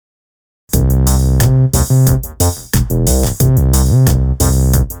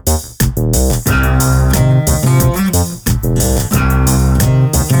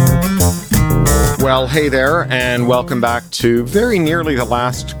hey there, and welcome back to very nearly the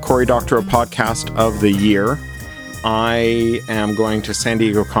last Cory Doctorow podcast of the year. I am going to San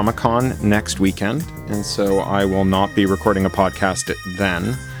Diego Comic-Con next weekend, and so I will not be recording a podcast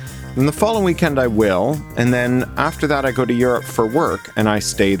then. And the following weekend I will, and then after that I go to Europe for work, and I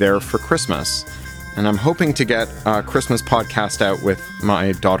stay there for Christmas. And I'm hoping to get a Christmas podcast out with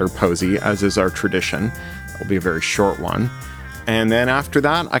my daughter Posey, as is our tradition. It'll be a very short one. And then after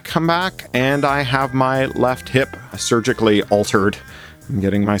that, I come back and I have my left hip surgically altered. I'm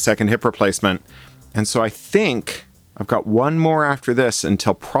getting my second hip replacement. And so I think I've got one more after this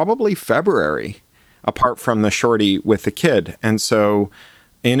until probably February, apart from the shorty with the kid. And so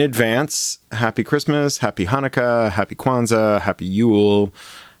in advance, happy Christmas, happy Hanukkah, happy Kwanzaa, happy Yule,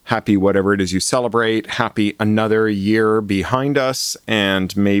 happy whatever it is you celebrate, happy another year behind us,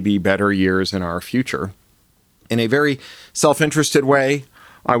 and maybe better years in our future. In a very self-interested way,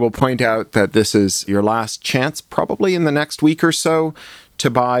 I will point out that this is your last chance, probably in the next week or so, to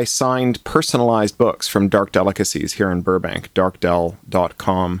buy signed, personalized books from Dark Delicacies here in Burbank,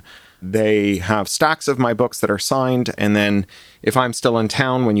 darkdel.com. They have stacks of my books that are signed, and then if I'm still in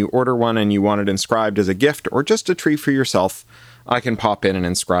town when you order one and you want it inscribed as a gift or just a treat for yourself, I can pop in and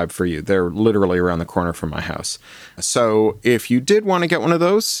inscribe for you. They're literally around the corner from my house. So if you did want to get one of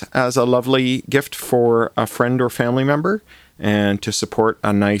those as a lovely gift for a friend or family member and to support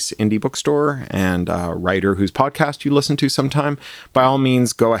a nice indie bookstore and a writer whose podcast you listen to sometime, by all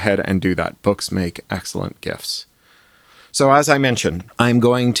means, go ahead and do that. Books make excellent gifts. So as I mentioned, I'm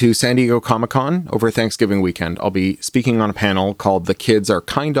going to San Diego Comic-Con over Thanksgiving weekend. I'll be speaking on a panel called The Kids Are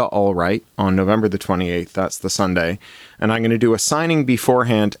Kinda All Right on November the 28th. That's the Sunday. And I'm going to do a signing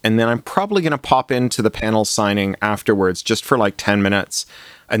beforehand, and then I'm probably going to pop into the panel signing afterwards just for like 10 minutes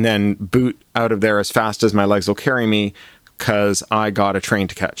and then boot out of there as fast as my legs will carry me because I got a train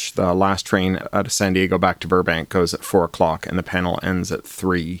to catch. The last train out of San Diego back to Burbank goes at 4 o'clock and the panel ends at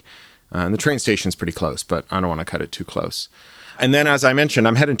 3. And the train station's pretty close, but I don't want to cut it too close. And then, as I mentioned,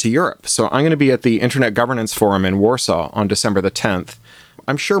 I'm heading to Europe. So I'm going to be at the Internet Governance Forum in Warsaw on December the 10th.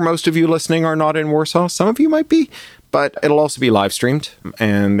 I'm sure most of you listening are not in Warsaw. Some of you might be, but it'll also be live streamed.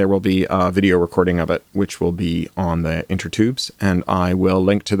 And there will be a video recording of it, which will be on the Intertubes. And I will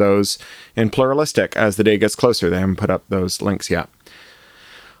link to those in Pluralistic as the day gets closer. They haven't put up those links yet.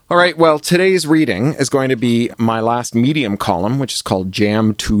 All right, well, today's reading is going to be my last Medium column, which is called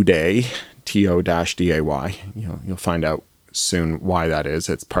Jam Today, T-O-D-A-Y. You'll find out soon why that is.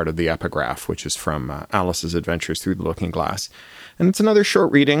 It's part of the epigraph, which is from Alice's Adventures Through the Looking Glass. And it's another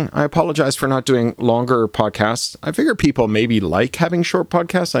short reading. I apologize for not doing longer podcasts. I figure people maybe like having short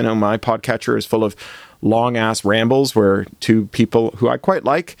podcasts. I know my podcatcher is full of long-ass rambles where two people who I quite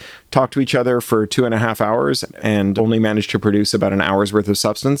like talk to each other for 2.5 hours and only manage to produce about an hour's worth of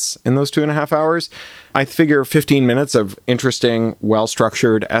substance in those 2.5 hours. I figure 15 minutes of interesting,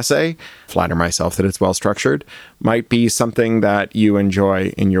 well-structured essay, flatter myself that it's well-structured, might be something that you enjoy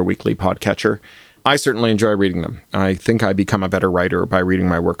in your weekly podcatcher. I certainly enjoy reading them. I think I become a better writer by reading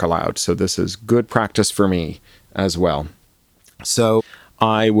my work aloud, so this is good practice for me as well. So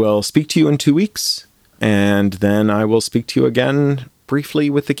I will speak to you in 2 weeks. And then I will speak to you again briefly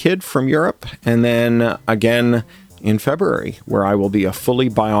with the kid from Europe. And then again in February, where I will be a fully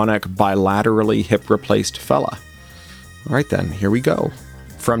bionic, bilaterally hip-replaced fella. All right then, here we go.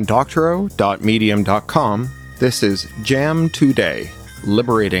 From doctorow.medium.com, this is Jam Today,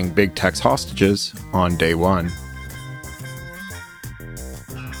 liberating big tech's hostages on day 1.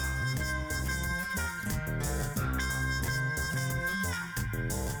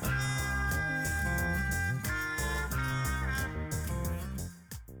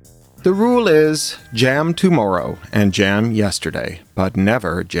 The rule is jam tomorrow and jam yesterday, but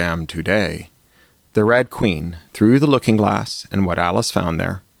never jam today. The Red Queen, Through the Looking Glass, and What Alice Found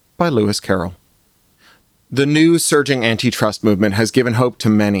There, by Lewis Carroll. The new surging antitrust movement has given hope to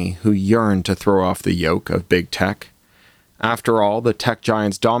many who yearn to throw off the yoke of big tech. After all, the tech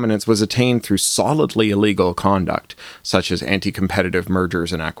giant's dominance was attained through solidly illegal conduct, such as anti-competitive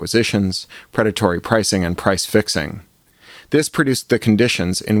mergers and acquisitions, predatory pricing, and price fixing. This produced the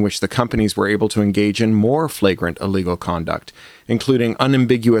conditions in which the companies were able to engage in more flagrant illegal conduct, including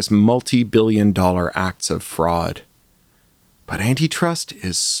unambiguous multi-billion-dollar acts of fraud. But antitrust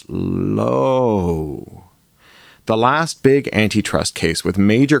is slow. The last big antitrust case with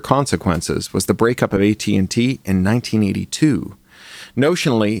major consequences was the breakup of AT&T in 1982.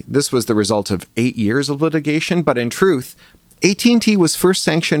 Notionally, this was the result of 8 years of litigation, but in truth, AT&T was first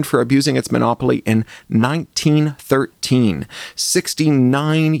sanctioned for abusing its monopoly in 1913,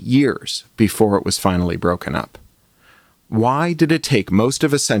 69 years before it was finally broken up. Why did it take most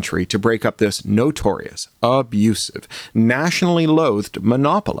of a century to break up this notorious, abusive, nationally loathed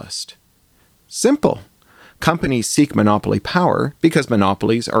monopolist? Simple. Companies seek monopoly power because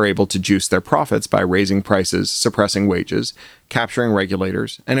monopolies are able to juice their profits by raising prices, suppressing wages, capturing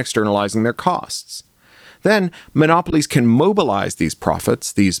regulators, and externalizing their costs. Then, monopolies can mobilize these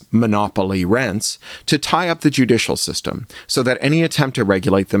profits, these monopoly rents, to tie up the judicial system so that any attempt to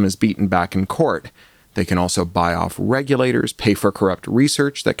regulate them is beaten back in court. They can also buy off regulators, pay for corrupt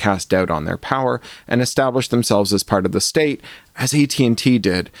research that casts doubt on their power, and establish themselves as part of the state, as AT&T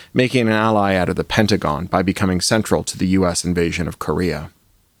did, making an ally out of the Pentagon by becoming central to the US invasion of Korea.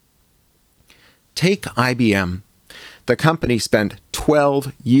 Take IBM. The company spent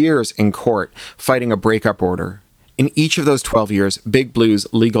 12 years in court fighting a breakup order. In each of those 12 years, Big Blue's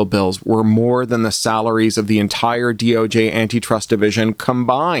legal bills were more than the salaries of the entire DOJ antitrust division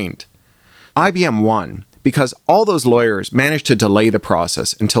combined. IBM won because all those lawyers managed to delay the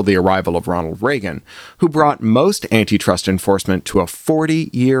process until the arrival of Ronald Reagan, who brought most antitrust enforcement to a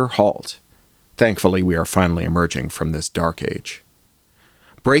 40-year halt. Thankfully, we are finally emerging from this dark age.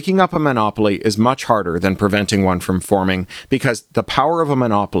 Breaking up a monopoly is much harder than preventing one from forming because the power of a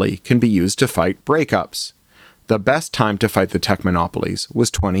monopoly can be used to fight breakups. The best time to fight the tech monopolies was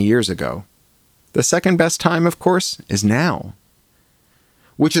 20 years ago. The second best time, of course, is now.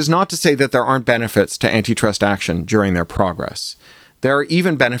 Which is not to say that there aren't benefits to antitrust action during their progress. There are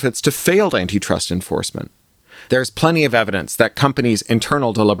even benefits to failed antitrust enforcement. There's plenty of evidence that companies'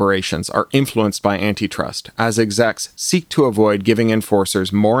 internal deliberations are influenced by antitrust, as execs seek to avoid giving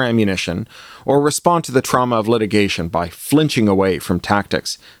enforcers more ammunition or respond to the trauma of litigation by flinching away from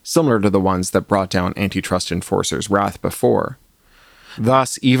tactics similar to the ones that brought down antitrust enforcers' wrath before.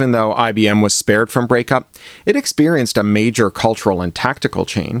 Thus, even though IBM was spared from breakup, it experienced a major cultural and tactical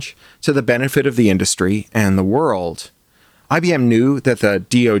change to the benefit of the industry and the world. IBM knew that the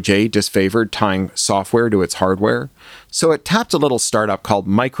DOJ disfavored tying software to its hardware, so it tapped a little startup called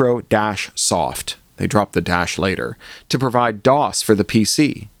Micro-Soft, they dropped the dash later, to provide DOS for the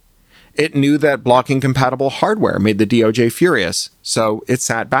PC. It knew that blocking compatible hardware made the DOJ furious, so it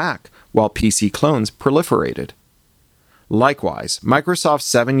sat back while PC clones proliferated. Likewise, Microsoft's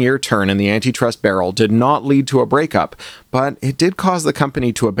 7-year turn in the antitrust barrel did not lead to a breakup, but it did cause the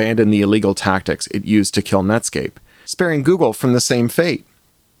company to abandon the illegal tactics it used to kill Netscape, sparing Google from the same fate.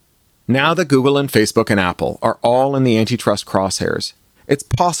 Now that Google and Facebook and Apple are all in the antitrust crosshairs, it's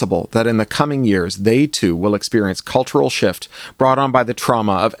possible that in the coming years they too will experience cultural shift brought on by the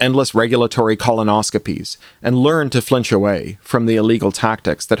trauma of endless regulatory colonoscopies and learn to flinch away from the illegal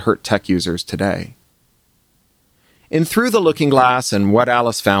tactics that hurt tech users today. In Through the Looking Glass and What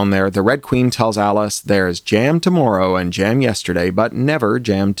Alice Found There, the Red Queen tells Alice there's jam tomorrow and jam yesterday, but never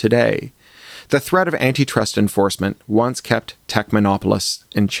jam today. The threat of antitrust enforcement once kept tech monopolists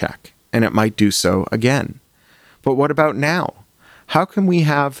in check, and it might do so again. But what about now? How can we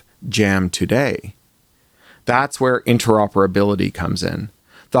have jam today? That's where interoperability comes in.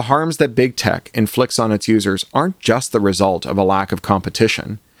 The harms that big tech inflicts on its users aren't just the result of a lack of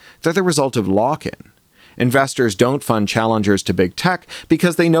competition. They're the result of lock-in. Investors don't fund challengers to big tech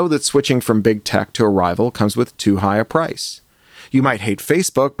because they know that switching from big tech to a rival comes with too high a price. You might hate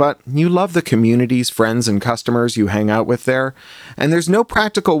Facebook, but you love the communities, friends, and customers you hang out with there, and there's no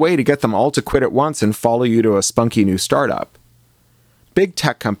practical way to get them all to quit at once and follow you to a spunky new startup. Big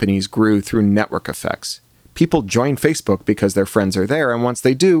tech companies grew through network effects. People join Facebook because their friends are there, and once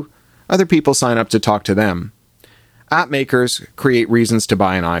they do, other people sign up to talk to them. App makers create reasons to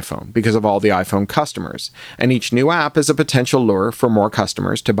buy an iPhone because of all the iPhone customers, and each new app is a potential lure for more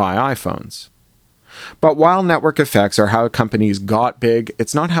customers to buy iPhones. But while network effects are how companies got big,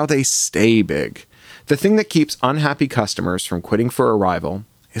 it's not how they stay big. The thing that keeps unhappy customers from quitting for a rival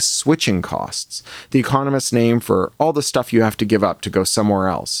is switching costs, the economist's name for all the stuff you have to give up to go somewhere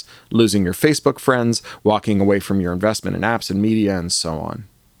else, losing your Facebook friends, walking away from your investment in apps and media, and so on.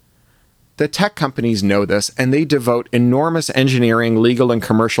 The tech companies know this, and they devote enormous engineering, legal, and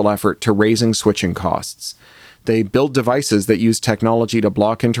commercial effort to raising switching costs. They build devices that use technology to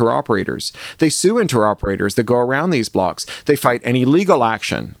block interoperators. They sue interoperators that go around these blocks. They fight any legal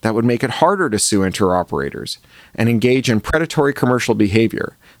action that would make it harder to sue interoperators, and engage in predatory commercial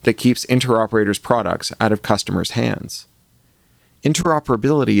behavior that keeps interoperators' products out of customers' hands.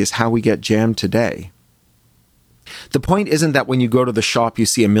 Interoperability is how we get jammed today. The point isn't that when you go to the shop you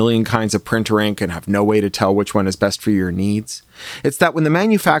see a million kinds of printer ink and have no way to tell which one is best for your needs. It's that when the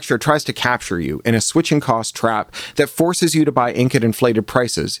manufacturer tries to capture you in a switching cost trap that forces you to buy ink at inflated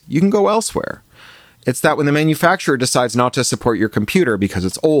prices, you can go elsewhere. It's that when the manufacturer decides not to support your computer because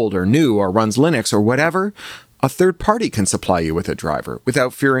it's old or new or runs Linux or whatever, a third party can supply you with a driver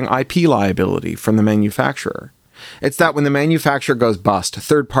without fearing IP liability from the manufacturer. It's that when the manufacturer goes bust,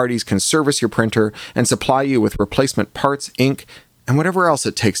 third parties can service your printer and supply you with replacement parts, ink, and whatever else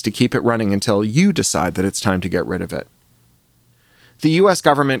it takes to keep it running until you decide that it's time to get rid of it. The US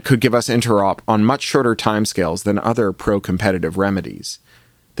government could give us interop on much shorter timescales than other pro-competitive remedies.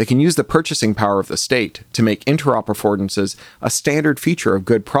 They can use the purchasing power of the state to make interop affordances a standard feature of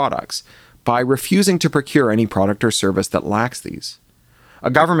good products by refusing to procure any product or service that lacks these.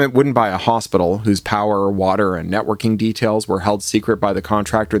 A government wouldn't buy a hospital whose power, water, and networking details were held secret by the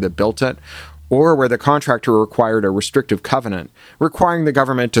contractor that built it, or where the contractor required a restrictive covenant, requiring the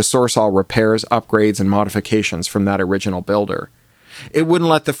government to source all repairs, upgrades, and modifications from that original builder. It wouldn't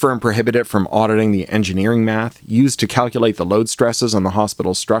let the firm prohibit it from auditing the engineering math used to calculate the load stresses on the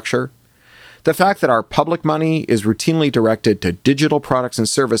hospital's structure. The fact that our public money is routinely directed to digital products and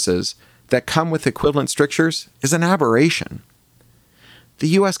services that come with equivalent strictures is an aberration. The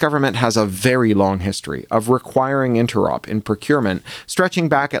US government has a very long history of requiring interop in procurement, stretching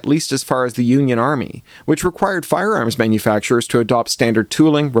back at least as far as the Union Army, which required firearms manufacturers to adopt standard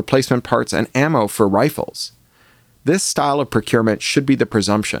tooling, replacement parts, and ammo for rifles. This style of procurement should be the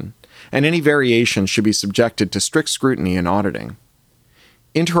presumption, and any variation should be subjected to strict scrutiny and auditing.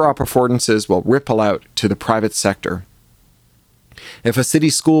 Interop affordances will ripple out to the private sector. If a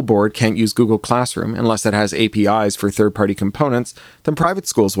city school board can't use Google Classroom unless it has APIs for third-party components, then private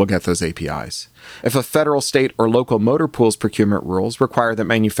schools will get those APIs. If a federal, state, or local motor pools procurement rules require that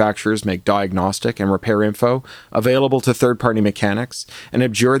manufacturers make diagnostic and repair info available to third-party mechanics and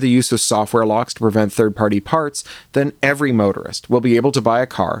abjure the use of software locks to prevent third-party parts, then every motorist will be able to buy a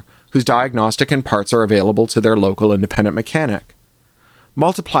car whose diagnostic and parts are available to their local independent mechanic.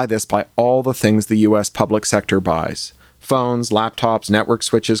 Multiply this by all the things the US public sector buys: phones, laptops, network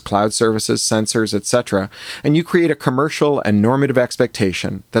switches, cloud services, sensors, etc., and you create a commercial and normative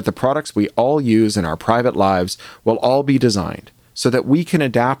expectation that the products we all use in our private lives will all be designed so that we can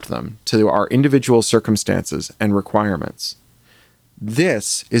adapt them to our individual circumstances and requirements.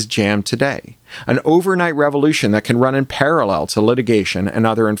 This is JAM Today, an overnight revolution that can run in parallel to litigation and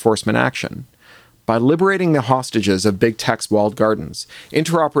other enforcement action. By liberating the hostages of big tech's walled gardens,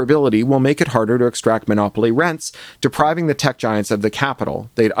 interoperability will make it harder to extract monopoly rents, depriving the tech giants of the capital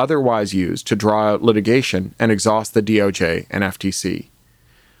they'd otherwise use to draw out litigation and exhaust the DOJ and FTC.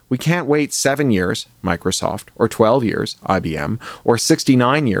 We can't wait 7 years, Microsoft, or 12 years, IBM, or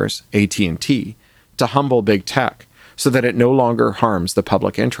 69 years, AT&T, to humble big tech so that it no longer harms the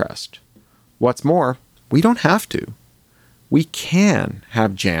public interest. What's more, we don't have to. We can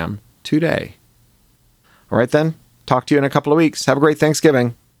have JAM today. All right then, talk to you in a couple of weeks. Have a great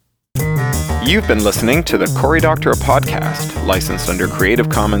Thanksgiving. You've been listening to the Cory Doctorow Podcast, licensed under Creative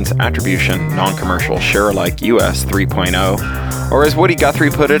Commons Attribution, Non-Commercial, Share-alike US 3.0, or as Woody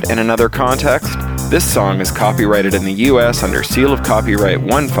Guthrie put it in another context, this song is copyrighted in the US under seal of copyright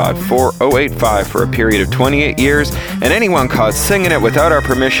 154085 for a period of 28 years, and anyone caught singing it without our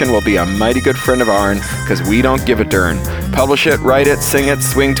permission will be a mighty good friend of ourn, because we don't give a darn. Publish it, write it, sing it,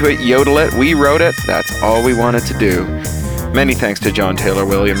 swing to it, yodel it, we wrote it, that's all we wanted to do. Many thanks to John Taylor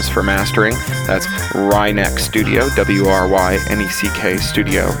Williams for mastering. That's Ryneck Studio, WRYNECK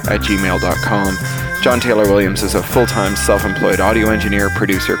Studio @gmail.com. John Taylor Williams is a full-time self-employed audio engineer,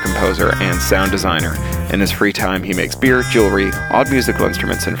 producer, composer, and sound designer. In his free time, he makes beer, jewelry, odd musical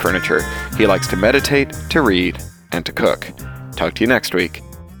instruments, and furniture. He likes to meditate, to read, and to cook. Talk to you next week.